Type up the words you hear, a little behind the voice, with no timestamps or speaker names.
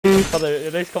Brother,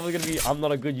 the next comment is gonna be I'm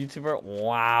not a good YouTuber.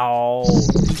 Wow.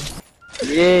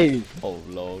 Yeah. Oh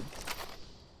lord.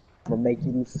 I'm gonna make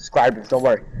you subscribers, don't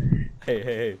worry.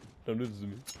 Hey, don't do this to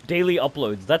me. Daily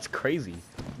uploads, that's crazy.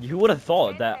 You would have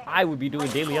thought that I would be doing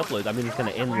daily uploads. I mean, it's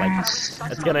gonna end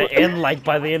like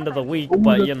by the end of the week,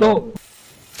 but you know.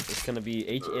 It's gonna be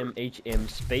HMHM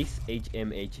space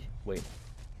HMH. Wait.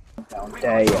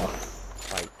 There you go.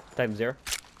 Alright, time 0.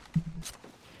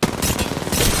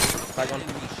 Back on.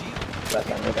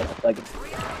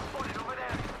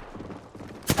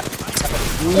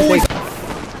 Wait.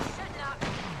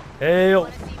 Help!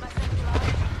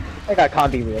 I got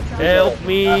Condi with it. Help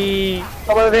me!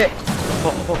 Come over here.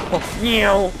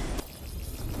 Meow!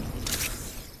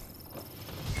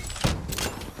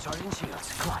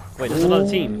 Wait, there's another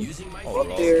team. Oh, Up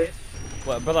here.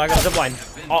 what, brother, I got a zipline.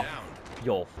 Oh,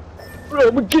 yo. Bro,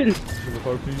 I'm gonna get it.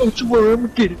 Don't you worry, I'm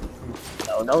gonna get it.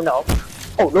 No. Oh, no.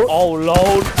 Oh, Lord.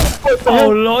 Oh,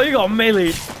 Lord, you got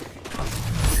melee.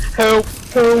 Help.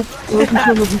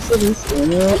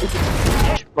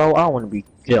 Bro, I wanna be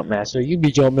jump master. You be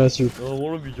jump master. I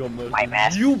wanna be jump master. My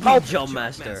master. You be jump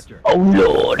master. Oh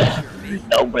Lord.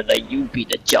 No, brother, you be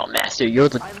the jump master. You're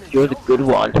the good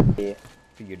one. Yeah.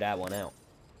 Figure that one out.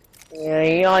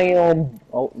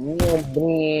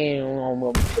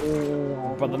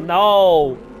 Brother,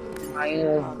 no.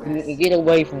 Get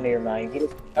away from there, man.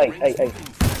 Hey.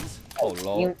 Oh,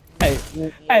 Lord. Hey,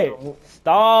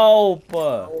 stop. Stop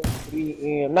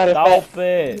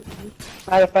it.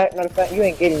 Matter of fact, you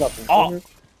ain't getting nothing. Oh.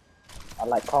 I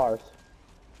like cars.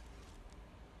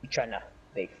 You trying to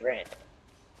big friend.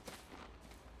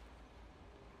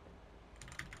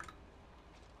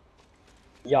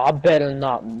 Y'all better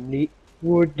not meet.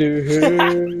 What the hell?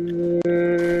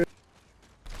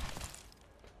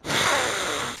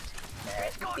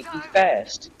 Man, you think he's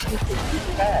fast.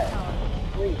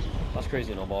 Please. That's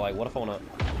crazy, no, but like, what if I wanna...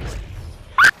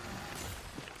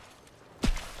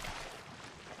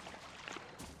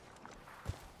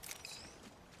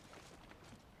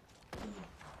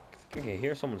 I can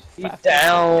hear someone's fat. He's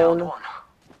down.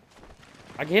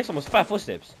 I can hear someone's fat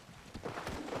footsteps.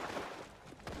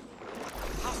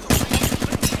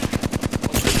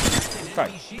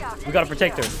 Right. We gotta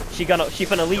protect her. She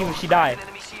finna leave if she die.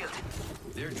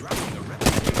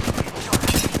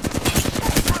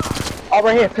 Oh,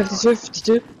 right here,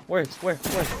 52. Where? What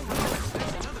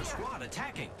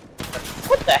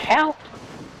the hell?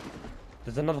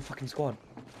 There's another fucking squad.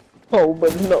 Oh,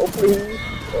 but no, please.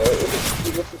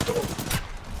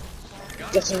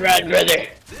 Just run, brother.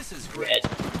 This is red.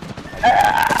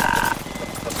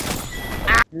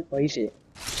 Oh, you see it.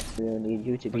 We don't need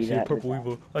you to be that. Purple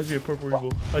evil. I see a purple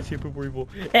evil.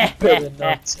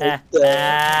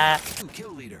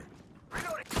 Kill leader.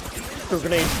 Throw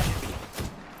grenade.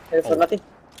 For nothing.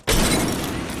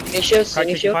 Any shields?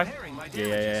 Any shield?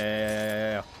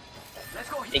 Yeah.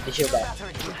 Take the shield back.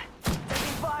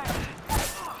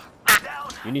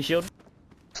 You need shield?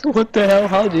 What the hell?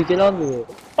 How did you get on there?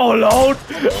 Oh Lord!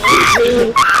 What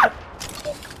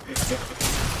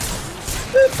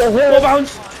the hell? Go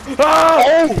bounce! Ah!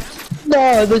 Oh!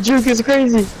 No, the juke is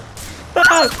crazy!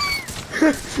 Ah!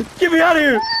 Get me out of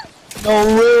here! No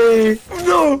way!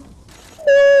 No!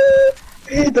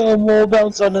 He done more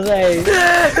bounce on his head.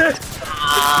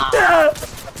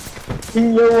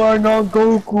 You are not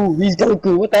Goku. He's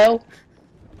Goku. What the hell?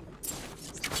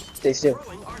 Stay still.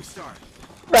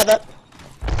 Brother.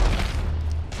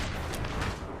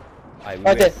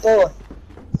 Right there. Throw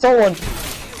one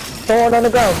on the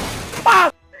ground. Ah!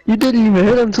 You didn't even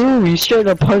hit him too. You straight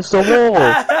up punched the wall.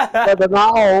 Brother,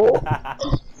 no.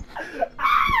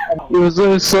 He was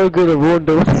doing so good at one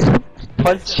the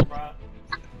punch.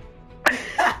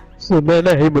 So man,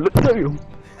 I hate him.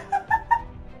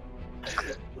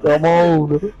 Come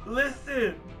on.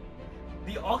 Listen!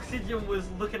 The oxygen was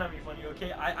looking at me funny,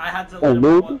 okay? I had to let him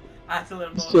know. I had to let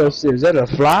him know. Is that a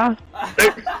fly?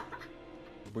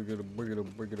 Bring it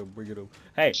up.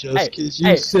 Hey, Just cause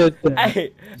you said that.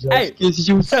 Hey, Turn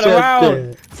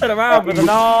around. Turn around, brother,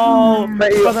 no!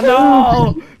 Brother,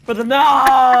 no! Brother,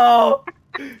 no!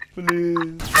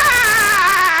 Please.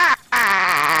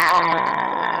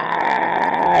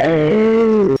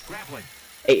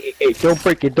 Hey, don't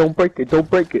break it.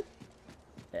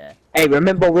 Yeah. Hey,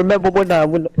 remember when remember?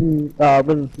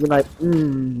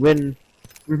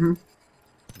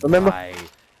 My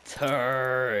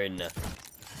turn.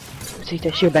 Take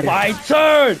that shit back. My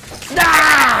turn!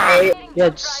 Nah! You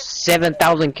had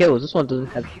 7,000 kills. This one doesn't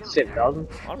have 7,000.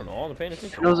 I don't know, I wasn't paying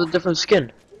attention. It was a different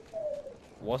skin.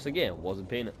 Once again, wasn't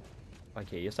paying it.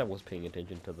 Okay, yes I was paying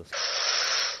attention to this.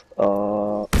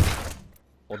 Oh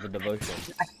or the devotion.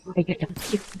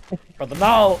 Brother,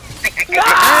 no!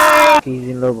 He's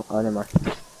in low. Oh, never mind.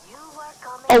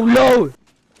 Oh no!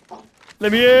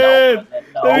 Let me in!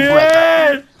 Let me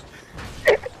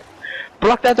in!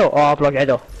 Block that door. Oh, block that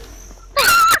door.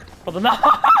 Brother, no!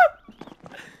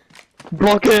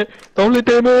 Block it. Don't let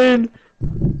them in.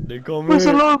 They come Where's the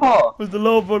in. lobo? Where's the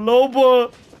lobo?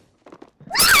 Lobo!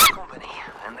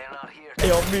 Hey,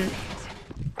 help me.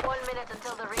 1 minute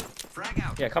until the ring.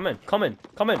 Yeah, come in. Come in.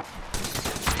 Come in.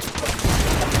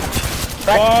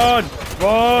 Back. Run!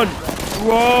 Run!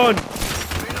 Run!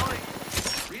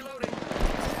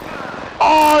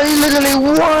 Oh, he literally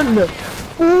won!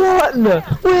 Won!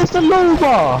 Where's the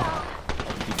lobo?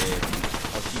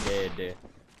 She dead. There.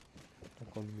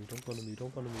 Don't come to me. Don't come to me.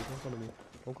 Don't come to me. Don't come to me.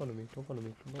 Don't come to me. Don't come to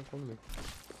me. Don't come to me.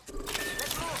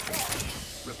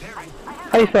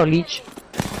 How you feel, Leech?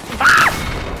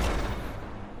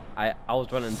 I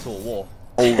was running into a wall.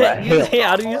 Oh, right. You say,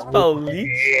 how do you spell leech?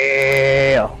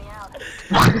 Yeah.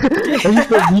 How you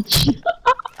spell Leech?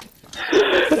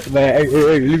 Man,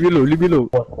 hey, leave me alone, leave me alone.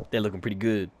 They're looking pretty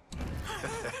good.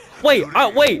 Wait,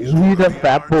 wait! You the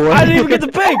fat boy. I didn't even get the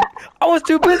pick! I was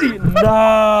too busy!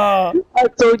 Nah! I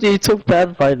told you took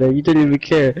Pathfinder, you didn't even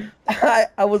care.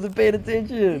 I wasn't paying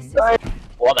attention.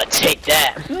 Wanna take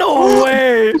that? No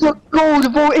way! It's a gold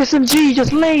for SMG,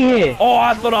 just lay here. Oh,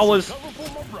 I thought I was...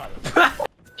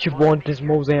 You want this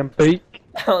Mozambique?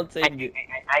 I'll take it.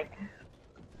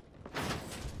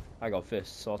 I got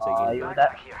fists, so I'll take it.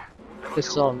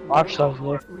 This our stuff's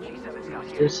there.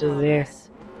 This is there.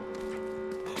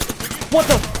 What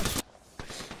the?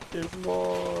 There's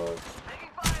more.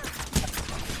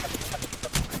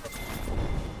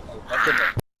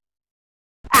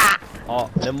 Oh,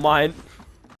 never mind.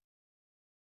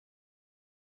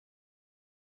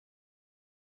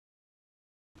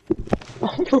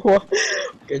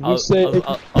 Can I you was say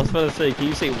gonna say, can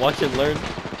you say watch and learn?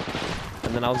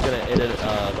 And then I was gonna edit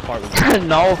the part with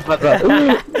no, but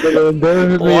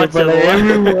watch watch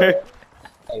and learn.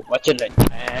 Hey, watch and learn.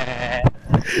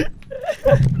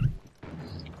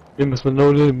 You must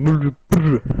know the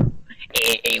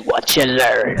hey, watch and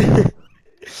learn.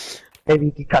 Maybe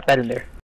you can cut that in there.